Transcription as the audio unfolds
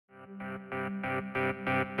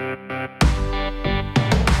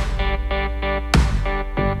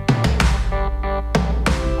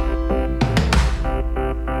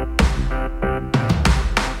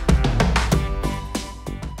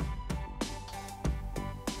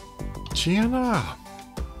Tjena!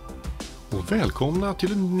 Och välkomna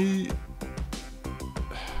till en ny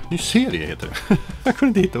serie heter det. Jag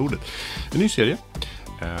kunde inte hitta ordet. En ny serie.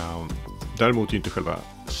 Däremot inte själva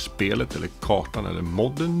spelet eller kartan eller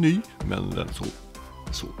modden ny. Men den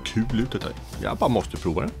så kul ut det här. Jag bara måste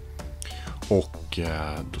prova den. Och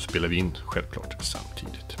då spelar vi in självklart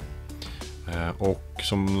samtidigt. Och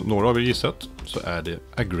som några av er gissat så är det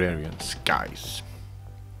Agrarian Skies.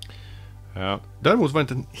 Däremot var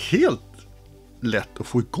det inte helt lätt att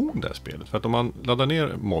få igång det här spelet. För att om man laddar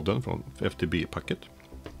ner modden från FTB-packet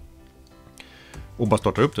och bara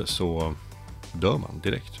startar upp det så dör man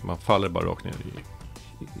direkt. Man faller bara rakt ner i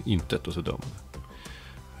intet och så dör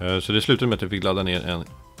man. Så det slutade med att jag fick ladda ner en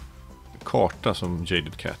karta som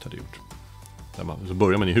Jaded Cat hade gjort. Så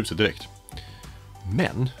börjar man i huset direkt.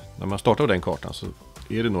 Men när man startar den kartan så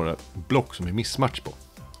är det några block som är missmatch på.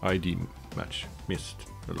 ID-match, missed.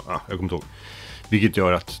 Jag kommer inte ihåg. Vilket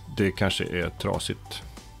gör att det kanske är trasigt.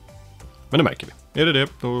 Men det märker vi. Är det,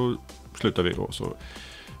 då slutar vi och så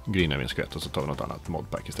grinar vi en skvätt och så tar vi något annat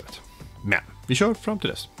modpack istället. Men vi kör fram till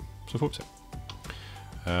dess. Så får vi se.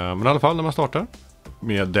 Men i alla fall när man startar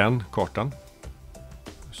med den kartan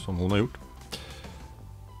som hon har gjort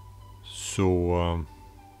så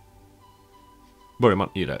börjar man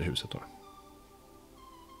i det här huset då.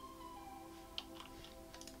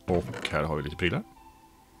 Och här har vi lite prylar.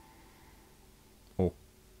 Och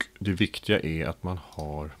det viktiga är att man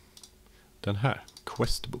har den här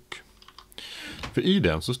questbook. För i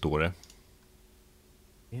den så står det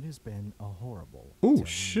oh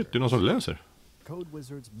shit, det är någon som läser.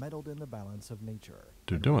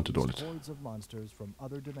 Du, det var inte dåligt.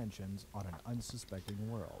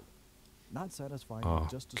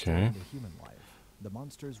 Okej. The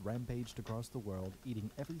monsters rampaged across the world, eating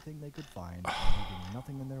everything they could find, and leaving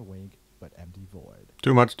nothing in their wake but empty void.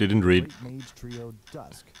 Too much, didn't read. The great mage trio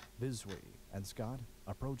Dusk, Bizwe, and Scott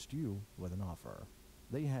approached you with an offer.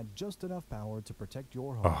 They had just enough power to protect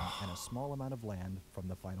your home and a small amount of land from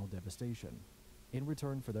the final devastation. In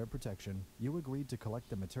return for their protection, you agreed to collect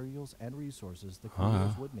the materials and resources the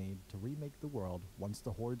creators would need to remake the world once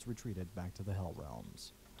the hordes retreated back to the Hell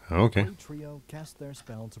Realms. Okay. The trio cast their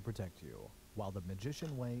spell to protect you, while the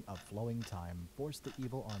magician way of flowing time forced the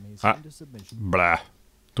evil armies into submission. Blä.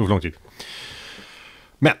 Tog för lång tid.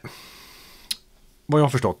 Men vad jag har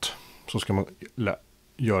förstått så ska man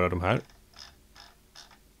göra de här.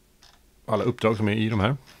 Alla uppdrag som är i de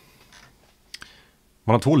här.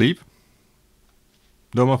 Man har 2 liv.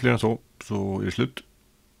 Dör man fler än så är det slut.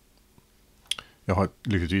 Jag har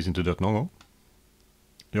lyckligtvis inte dött någon gång.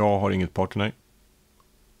 Jag har inget partner.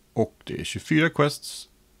 Och det är 24 quests.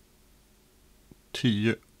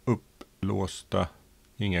 10 upplåsta.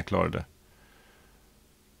 Inga klarade.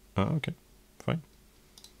 Okej. Fine.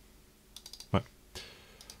 Nej.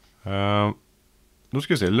 Då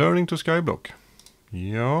ska vi se. Learning to Skyblock.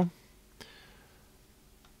 Ja.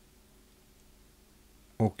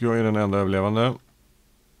 Och jag är den enda överlevande.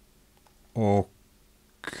 Och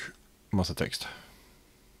massa text.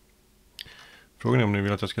 Frågan är om ni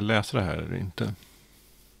vill att jag ska läsa det här eller inte.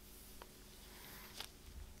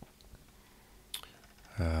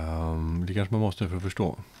 Det kanske man måste för att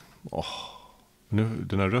förstå. Nu,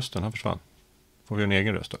 den här rösten, han försvann. Får vi en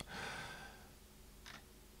egen röst då?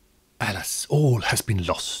 Alas, all has been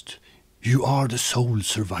lost. You are the sole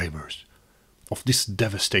survivors of this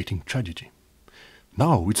devastating tragedy.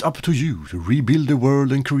 Now it's up to you to rebuild the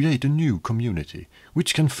world and create a new community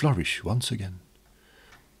which can flourish once again.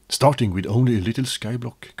 Starting with only a little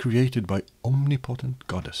skyblock created by omnipotent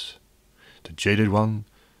goddess, the jaded one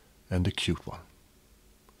and the cute one,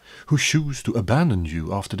 who choose to abandon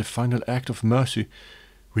you after the final act of mercy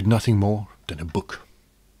with nothing more than a book,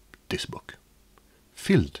 this book,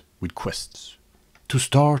 filled with quests. To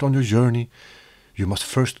start on your journey, you must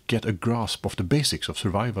first get a grasp of the basics of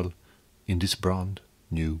survival in this brand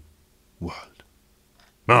new world.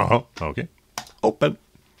 Okay. Open.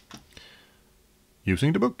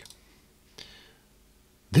 Using the book.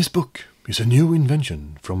 This book is a new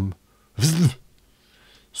invention from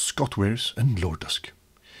Scottwares and Lord Dusk.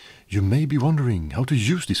 You may be wondering how to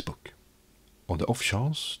use this book. On the off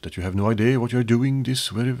chance that you have no idea what you are doing, this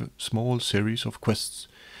very small series of quests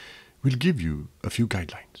will give you a few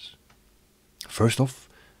guidelines. First off,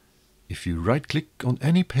 if you right-click on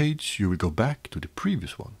any page, you will go back to the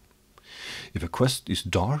previous one. If a quest is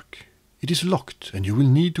dark, It is locked, and you will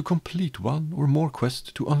need to complete one or more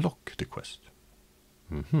quests to unlock the quest.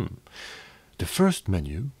 The first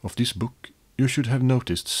menu of this book, you should have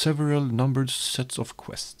noticed several numbered sets of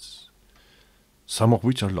quests, some of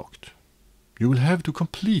which are locked. You will have to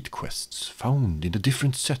complete quests found in the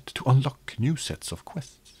different set to unlock new sets of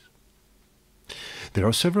quests. There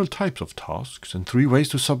are several types of tasks and 3 ways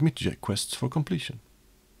to submit quests for completion.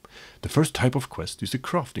 The first type of quest is the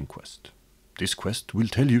crafting quest. This quest will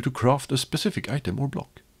tell you to craft a specific item or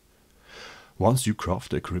block. Once you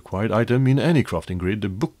craft a required item in any crafting grid, the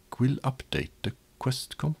book will update the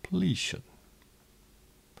quest completion.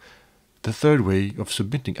 The third way of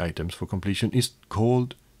submitting items for completion is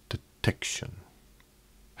called detection.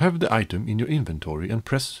 Have the item in your inventory and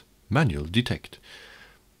press manual detect,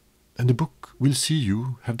 and the book will see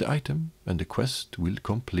you have the item, and the quest will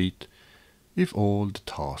complete if all the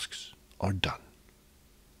tasks are done.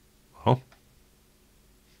 Oh.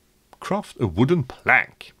 Craft a wooden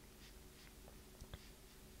plank.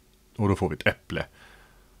 Och då får vi ett äpple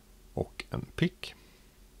och en pick.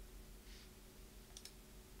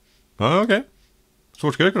 Ja, okej.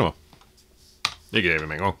 Svårt ska det kunna vara. Det grejer vi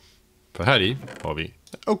med en gång. För här i har vi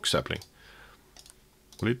en oak sapling.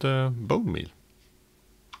 Och lite bone meal.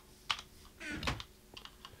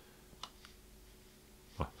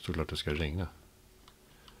 Ja, såklart det ska regna.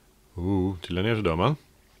 Till ner så dör man.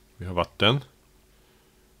 Vi har vatten.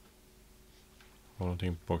 Har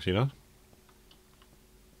någonting på baksidan?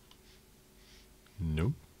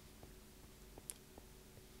 No.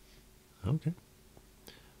 Okej.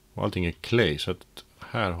 Och allting är clay, så att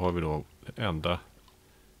här har vi då det enda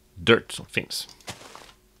dirt som finns.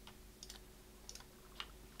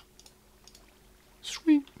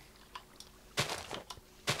 Sweet.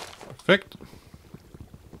 Perfekt.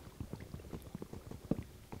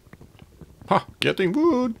 Ha, getting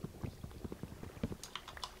wood.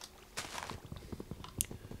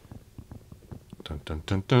 Dun, dun,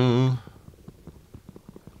 dun, dun.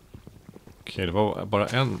 Okej, det var bara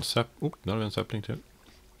en där har vi en sapling till.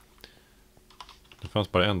 Det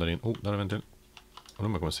fanns bara en där in. Där har vi en till. Och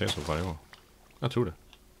de kommer att se så varje gång. Jag tror det.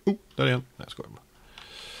 Där är en. Nej, jag skojar bara.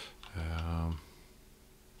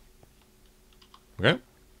 Okej,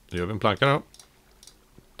 då gör vi en planka då.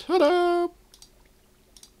 Tada!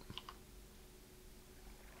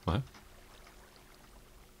 Nej.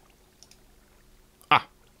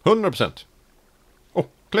 100%.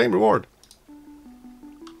 Claim reward.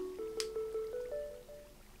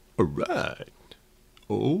 Alright.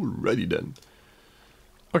 Alrighty then.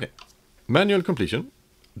 Okay. Manual completion.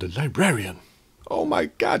 The librarian. Oh my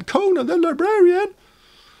god, Conan the librarian!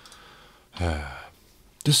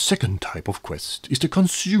 The second type of quest is the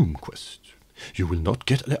consume quest. You will not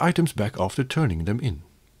get the items back after turning them in.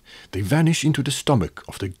 They vanish into the stomach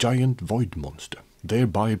of the giant void monster,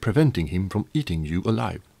 thereby preventing him from eating you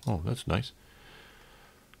alive. Oh, that's nice.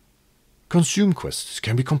 Consume quests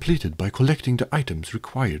can be completed by collecting the items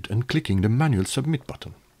required and clicking the manual submit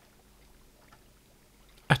button.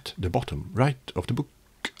 At the bottom right of the book,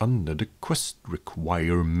 under the quest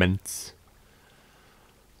requirements.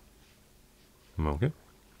 Okay.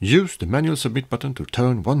 Use the manual submit button to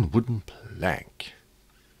turn one wooden plank.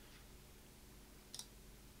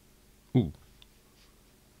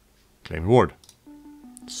 Claim reward.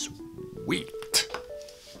 Sweet.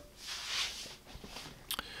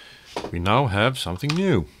 We now have something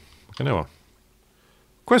new. Vad kan det vara?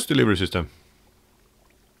 Quest delivery system.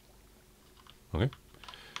 Okej.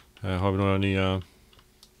 Här har vi några nya.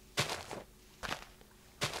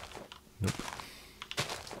 Nope.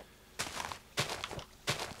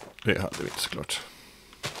 Det hade vi inte såklart.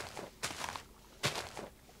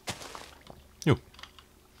 Jo.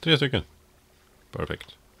 3 stycken.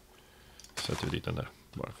 Perfekt. Sätter vi dit den där.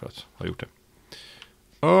 Bara för att ha gjort det.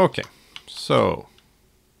 Okej. So.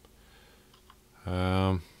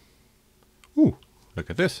 Look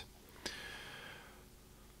at this.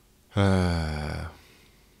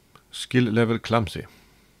 Skill level clumsy.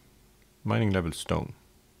 Mining level stone.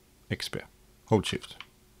 XP. Hold shift.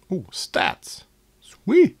 Stats.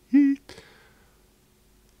 Sweet.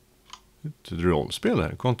 Ett rollspel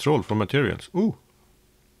här. Control for materials.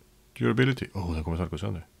 Durability. Den kommer snart gå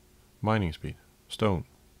sönder. Mining speed. Stone.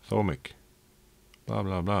 Thomic. Bla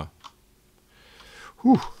bla bla.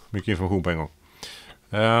 Mycket information på en gång.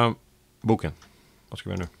 Boken. Vad ska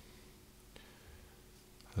vi göra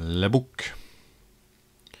nu? Le book.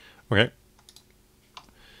 Okay.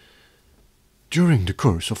 During the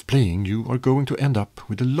course of playing, you are going to end up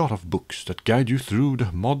with a lot of books that guide you through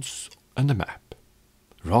the mods and the map.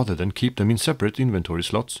 Rather than keep them in separate inventory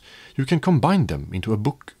slots, you can combine them into a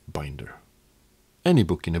book binder. Any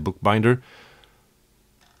book in a book binder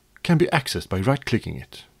can be accessed by right-clicking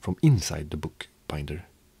it from inside the bookbinder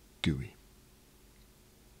GUI.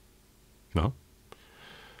 No.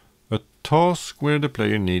 A task where the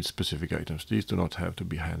player needs specific items. These do not have to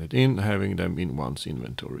be handed in. Having them in one's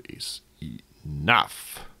inventory is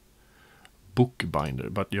enough. Bookbinder.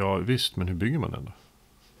 But ja, visst, men hur bygger man den då?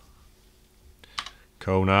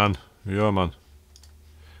 Conan, hur gör man?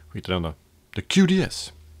 Skit i den då. The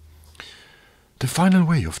QDS. The final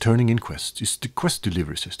way of turning in quests is the quest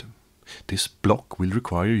delivery system. This block will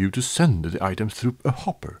require you to send the items through a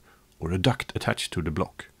hopper or a duct attached to the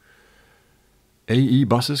block. AE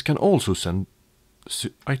buses can also send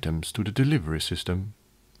items to the delivery system.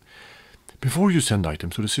 Before you send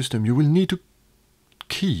items to the system, you will need to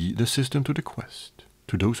key the system to the quest.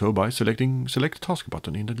 To do so by select task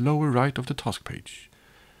button in the lower right of the task page.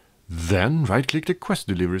 Then right-click the quest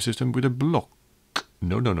delivery system with a block.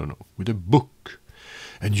 No, with a book.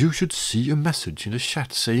 And you should see a message in the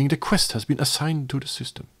chat saying the quest has been assigned to the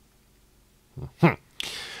system.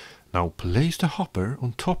 Now place the hopper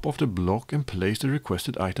on top of the block and place the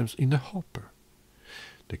requested items in the hopper.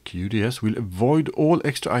 The QDS will avoid all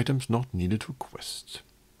extra items not needed for quests.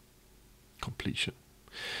 Completion.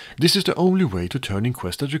 This is the only way to turn in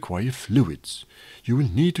quests that require fluids. You will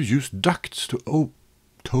need to use ducts to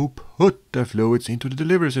put the fluids into the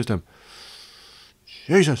delivery system.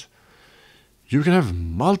 Jesus! You can have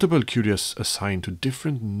multiple QDS assigned to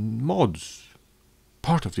different mods.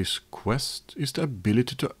 Part of this quest is the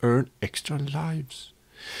ability to earn extra lives.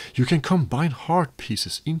 You can combine heart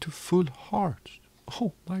pieces into full hearts.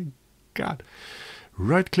 Oh my god.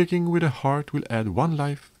 Right-clicking with a heart will add 1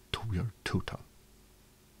 life to your total.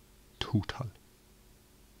 To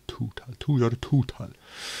your total.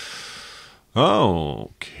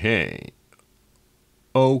 Okay.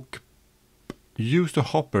 Use the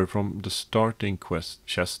hopper from the starting quest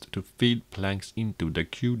chest to feed planks into the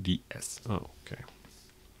QDS. Okay.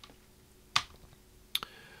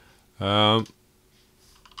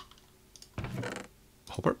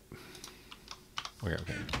 Hopper.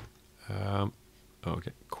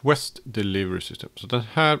 Okay. Quest delivery system. Så den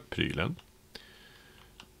här prylen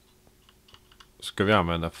ska vi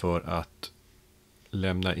använda för att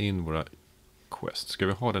lämna in våra quest. Ska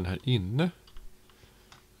vi ha den här inne?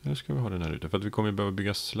 Eller ska vi ha den här ute? För att vi kommer behöva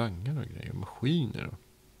bygga slangar och grejer. Maskiner då.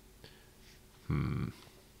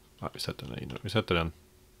 Ja, vi sätter den här inne. Vi sätter den.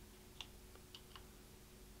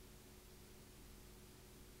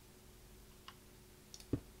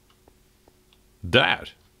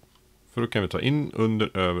 Där! För då kan vi ta in,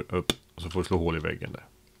 under, över, upp. Och så får vi slå hål i väggen där.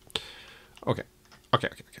 Okej.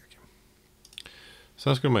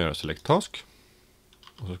 Sen skulle man göra select task.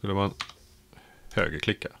 Och så skulle man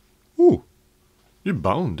högerklicka. You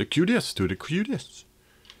bound the QDS to the QDS.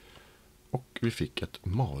 Och vi fick ett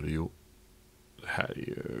Mario. Det här är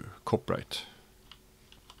ju copyright.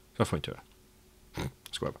 Så får jag inte göra.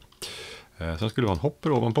 Skojar bara. Sen skulle det vara en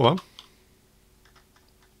hopper ovanpå, va?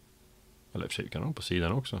 Eller i och för sig kan de på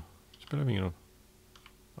sidan också. Spelar ingen roll.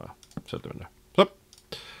 Ja, sätter vi den där. Så.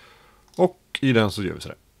 Och i den så gör vi så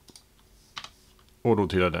här. Och då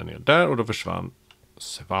trillar den ner där och då försvann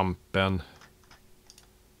svampen.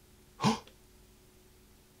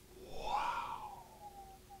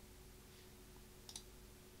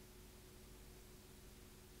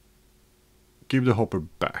 Give the hopper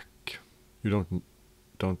back. You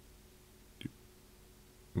don't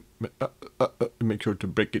make sure to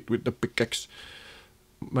break it with the pickaxe.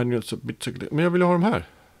 Men jag vill ha de här.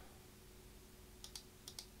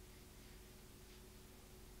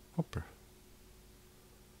 Hopper.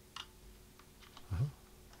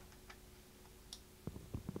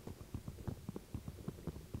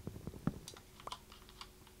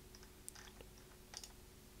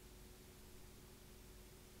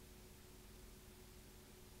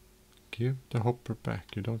 Give the hopper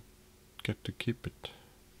back. You don't get to keep it.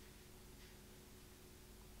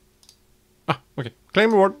 Okay.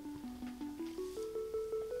 Claim reward.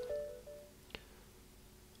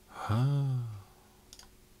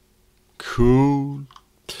 Cool.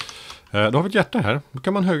 Då har vi ett hjärta här. Då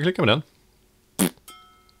kan man högerklicka med den.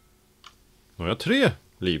 Då har jag 3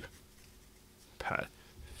 liv.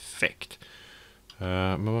 Perfekt.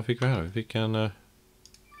 Men vad fick vi här? Vi fick en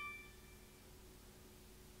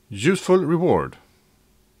useful reward.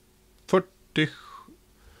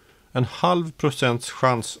 40,5%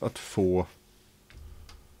 chans att få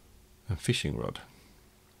en fishing rod.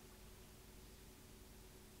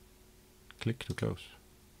 Click to close.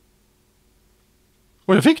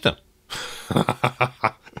 Jag fick den!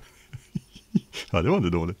 Ja, det var inte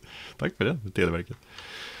dåligt. Tack för det, Televerket.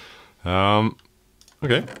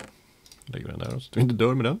 Okej. Lägger den där så att vi inte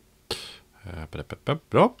dör med den.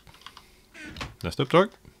 Bra. Nästa uppdrag.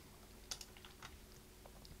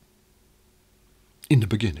 In the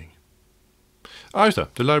beginning. Just det.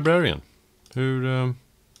 The Librarian. Hur...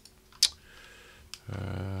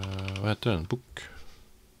 vad heter den?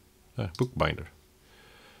 Bookbinder.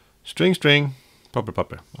 String.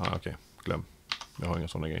 Papper. Okej. Glöm. Jag har inga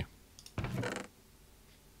sådana grejer.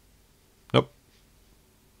 Nope.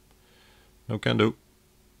 No can do.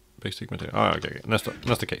 Basic material. Okej.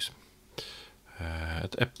 Nästa case.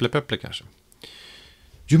 Ett äpplepeple kanske.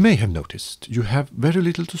 You may have noticed you have very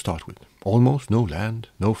little to start with. Almost no land,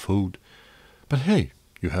 no food. But hey,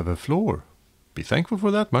 you have a floor. Be thankful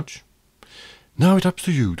for that much. Now it's up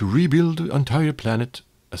to you to rebuild the entire planet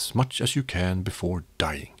as much as you can before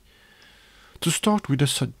dying. To start with,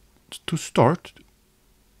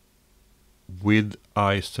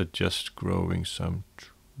 I suggest growing some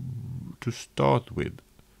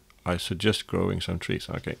trees.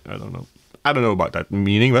 Okay, I don't know about that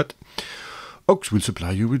meaning, but oaks will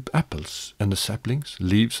supply you with apples, and the saplings,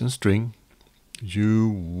 leaves, and string you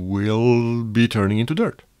will be turning into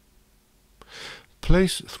dirt.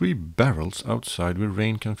 Place 3 barrels outside where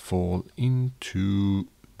rain can fall into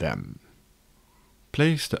them.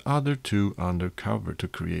 Place the other 2 under cover to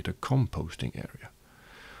create a composting area.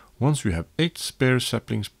 Once you have 8 spare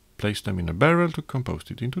saplings, place them in a barrel to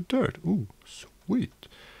compost it into dirt. Ooh, sweet.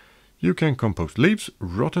 You can compost leaves,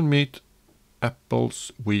 rotten meat,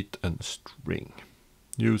 apples, wheat, and string.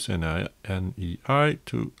 Use NEI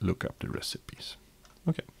to look up the recipes.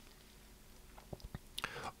 Okay.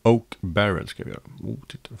 Oak barrel ska vi göra.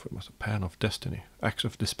 Titta, då får jag massa pan of destiny. Axe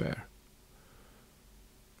of despair.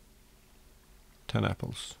 10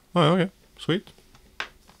 apples. Okay. Sweet.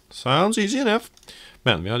 Sounds easy enough.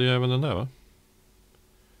 Men vi hade ju även den där, va?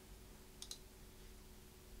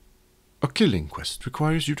 A killing quest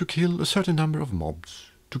requires you to kill a certain number of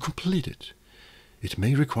mobs. To complete it, it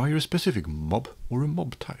may require a specific mob or a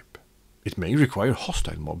mob type. It may require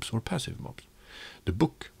hostile mobs or passive mobs. The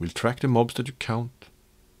book will track the mobs that you count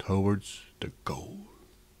towards the goal.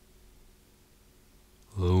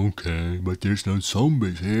 Okay, but there's no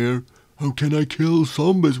zombies here. How can I kill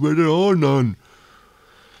zombies where there are none?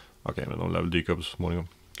 Okej, men de lär väl dyka upp så småningom,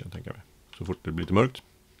 kan jag tänka mig. Så fort det blir lite mörkt.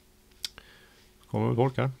 Kommer väl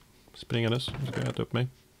folk här. Springandes. Nu ska jag äta upp mig.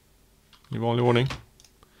 I vanlig ordning.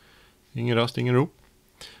 Ingen rast, ingen ro.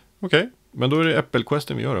 Okej, men då är det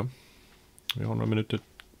äppelquesten vi gör då. Vi har några minuter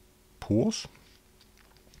på oss.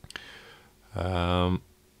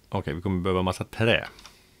 Okej, vi kommer behöva massa trä.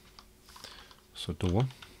 Så då...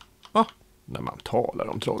 när man talar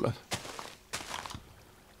om trollen.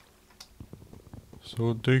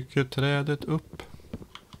 Så dyker trädet upp.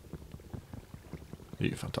 Det är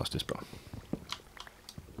ju fantastiskt bra.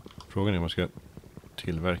 Frågan är om man ska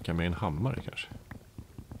tillverka med en hammare kanske.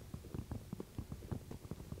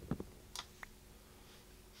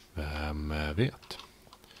 Vem vet?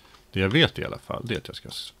 Det jag vet i alla fall, det är att jag ska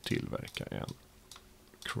tillverka en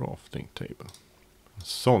crafting table. En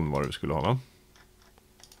sån var det vi skulle ha, va?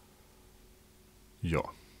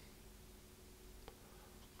 Ja.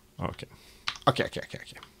 Okej.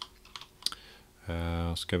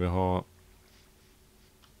 Ska vi ha...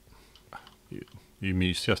 Det är ju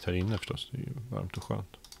mysigast här inne förstås. Det är ju varmt och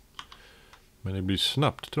skönt. Men det blir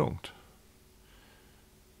snabbt trångt.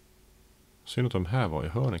 Synd att de här var i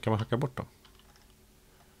hörnen. Kan man hacka bort dem?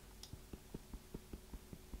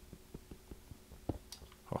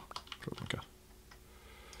 Ja, tror jag man kan.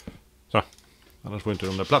 Så. Annars får inte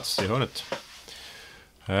de där plats i hörnet.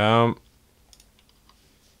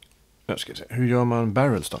 Nu ska jag se. Hur gör man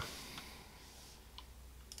barrels då?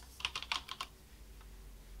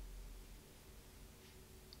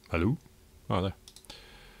 Hallå? Ja, där.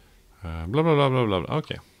 Bla bla bla bla bla.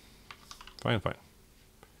 Okej. Fine.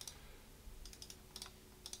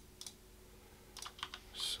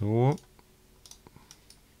 Så.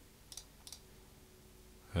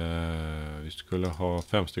 Vi skulle ha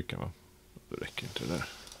 5 stycken, va? Det räcker inte det där.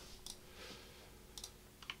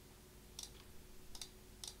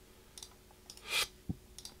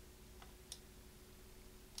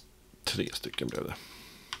 Tre stycken blev det.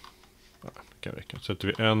 Ja, det kan räcka. Sätter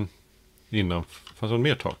vi en innan. Fanns det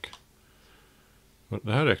mer tak?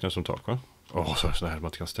 Det här räknas som tak, va? Så här man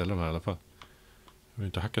inte kan ställa dem här i alla fall. Jag vill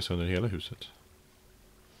inte hacka sönder hela huset.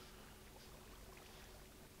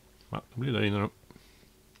 Ja, det blir där inne då.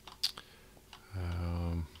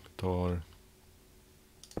 Vi tar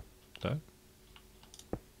där.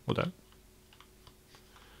 Och där.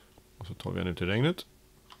 Och så tar vi en ut i regnet.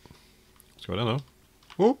 Ska vi den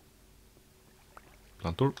då?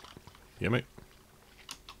 Plantor. Ge mig.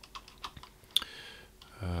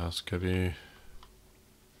 Ska vi...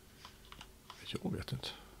 Jag vet inte.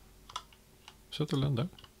 Sätter den där.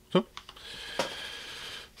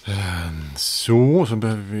 Så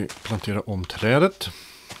behöver vi plantera om trädet.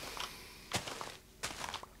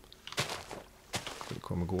 Det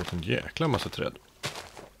kommer gå åt en jäkla massa träd.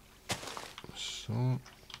 Så.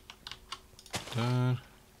 Där.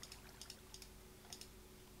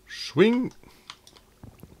 Swing.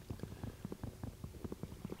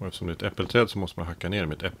 Och eftersom det är ett äppelträd så måste man hacka ner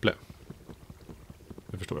med ett äpple.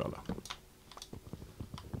 Det förstår ju alla.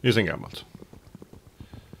 Det är sen gammalt.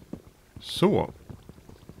 Så.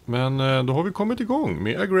 Men då har vi kommit igång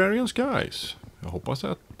med Agrarian Skies. Jag hoppas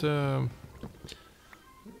att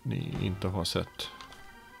ni inte har sett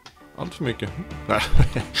allt för mycket. Nej,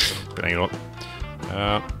 det spelar ingen roll.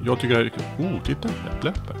 Jag tycker det är... titta,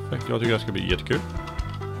 äpple. Perfekt. Jag tycker det ska bli jättekul.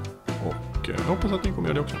 Och jag hoppas att ni kommer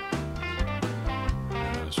göra det också.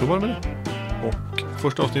 Så var det med det. Och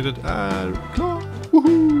första avsnittet är klart. Woho!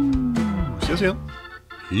 Ses igen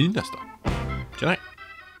i nästa.